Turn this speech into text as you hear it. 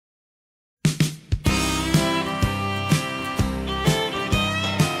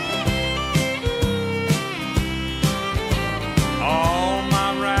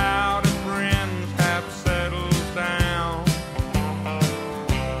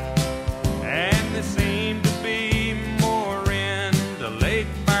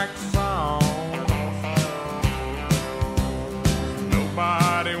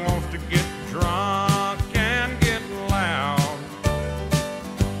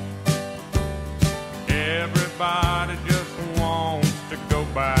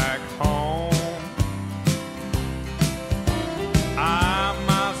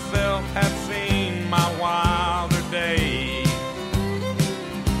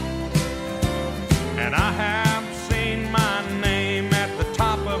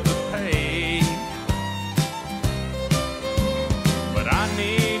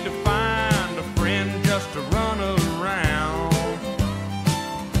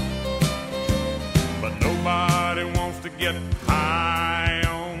to get high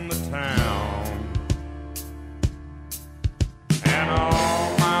on the town, and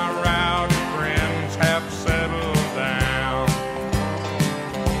all my rowdy friends have settled down.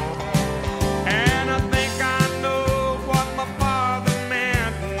 And I think I know what my father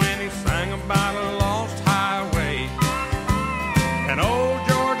meant when he sang about a lost highway. And old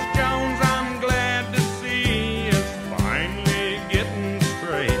George Jones, I'm glad to see, is finally getting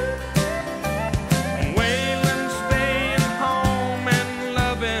straight. And Waylon's staying home and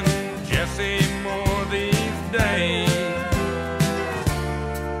loving Jesse more these days.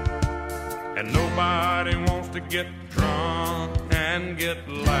 And nobody wants to get drunk and get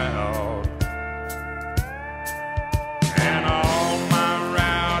loud, and all my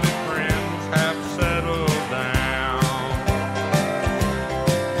rowdy friends have settled down.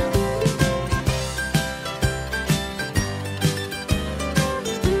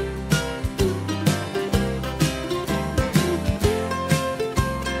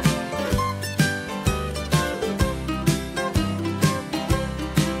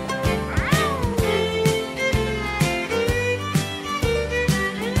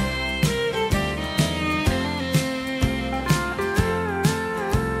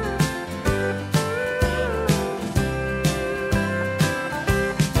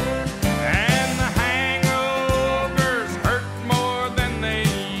 And the hangovers hurt more than they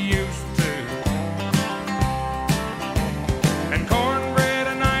used to, and cornbread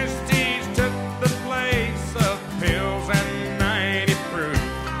and iced teas took the place of pills and 90 proof.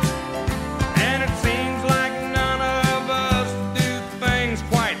 And it seems like none of us do things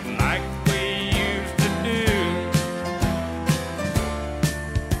quite like we used to do.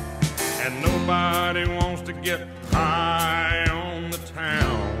 And nobody wants to get high on the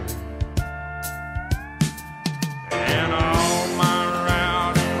town, and all my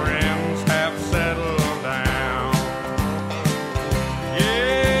rowdy friends have settled down.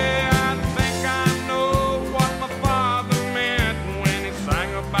 Yeah, I think I know what my father meant when he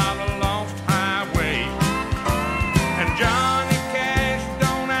sang about a lost highway. And Johnny Cash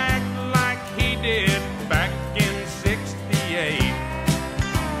don't act like he did back in '68.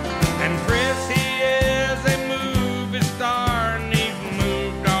 And Chris, he is a movie star, and he's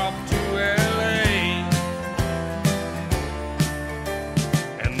moved off to LA.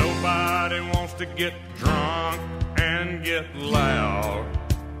 And nobody wants to get drunk and get loud,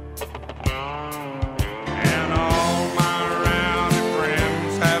 and all my rowdy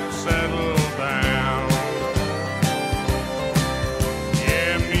friends have settled down.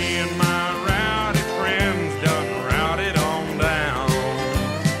 Yeah, me and my rowdy friends done routed on down.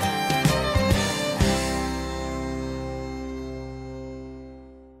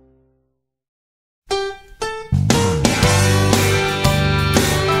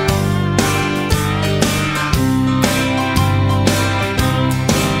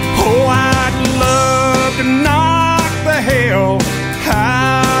 Oh, I'd love to knock the hell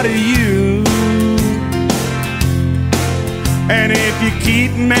out of you, and if you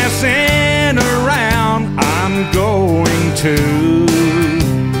keep messing around, I'm going to.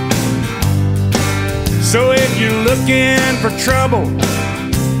 So if you're looking for trouble,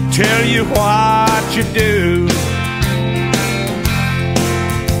 tell you what you do.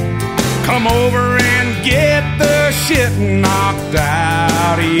 Come over and get the shit knocked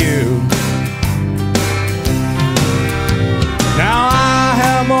out of you. Now I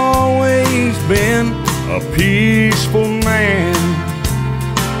have always been a peaceful man,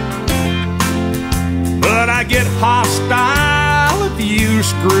 but I get hostile if you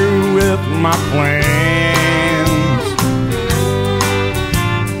screw with my plans.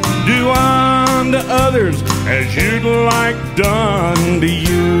 Do unto others as you'd like done to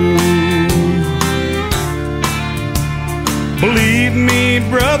you. Believe me,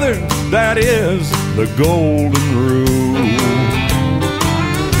 brother, that is the golden rule.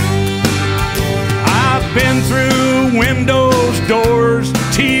 I've been through windows, doors,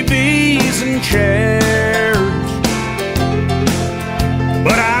 TVs, and chairs,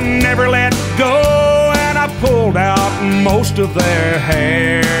 but I never let go, and I pulled out most of their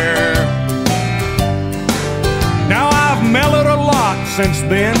hair. Now I've mellowed a lot since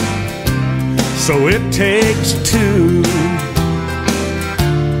then, so it takes two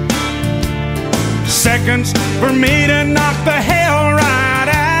seconds for me to knock the hell right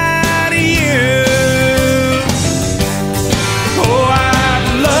out of you. Oh, I'd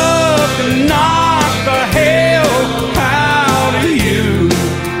love to knock the hell out of you,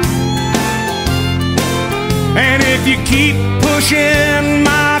 and if you keep pushing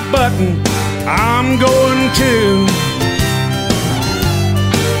my button, I'm going to.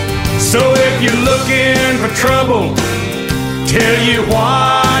 So if If you're looking for trouble, tell you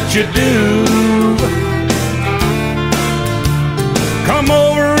what you do. Come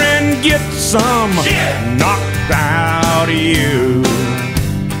over and get some knocked out of you.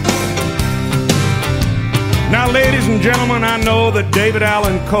 Now, ladies and gentlemen, I know that David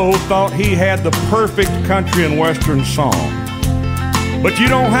Allan Coe thought he had the perfect country and western song. But you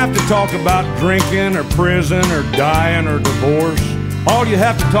don't have to talk about drinking or prison or dying or divorce. All you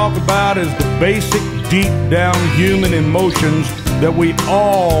have to talk about is the basic, deep down human emotions that we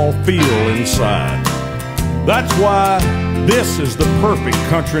all feel inside. That's why this is the perfect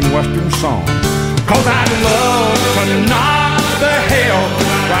country and western song. 'Cause I'd love to knock the hell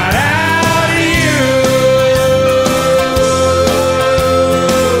right out of you.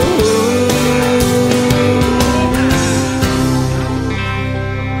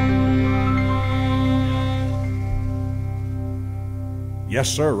 Yes,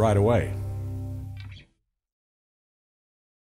 sir, right away.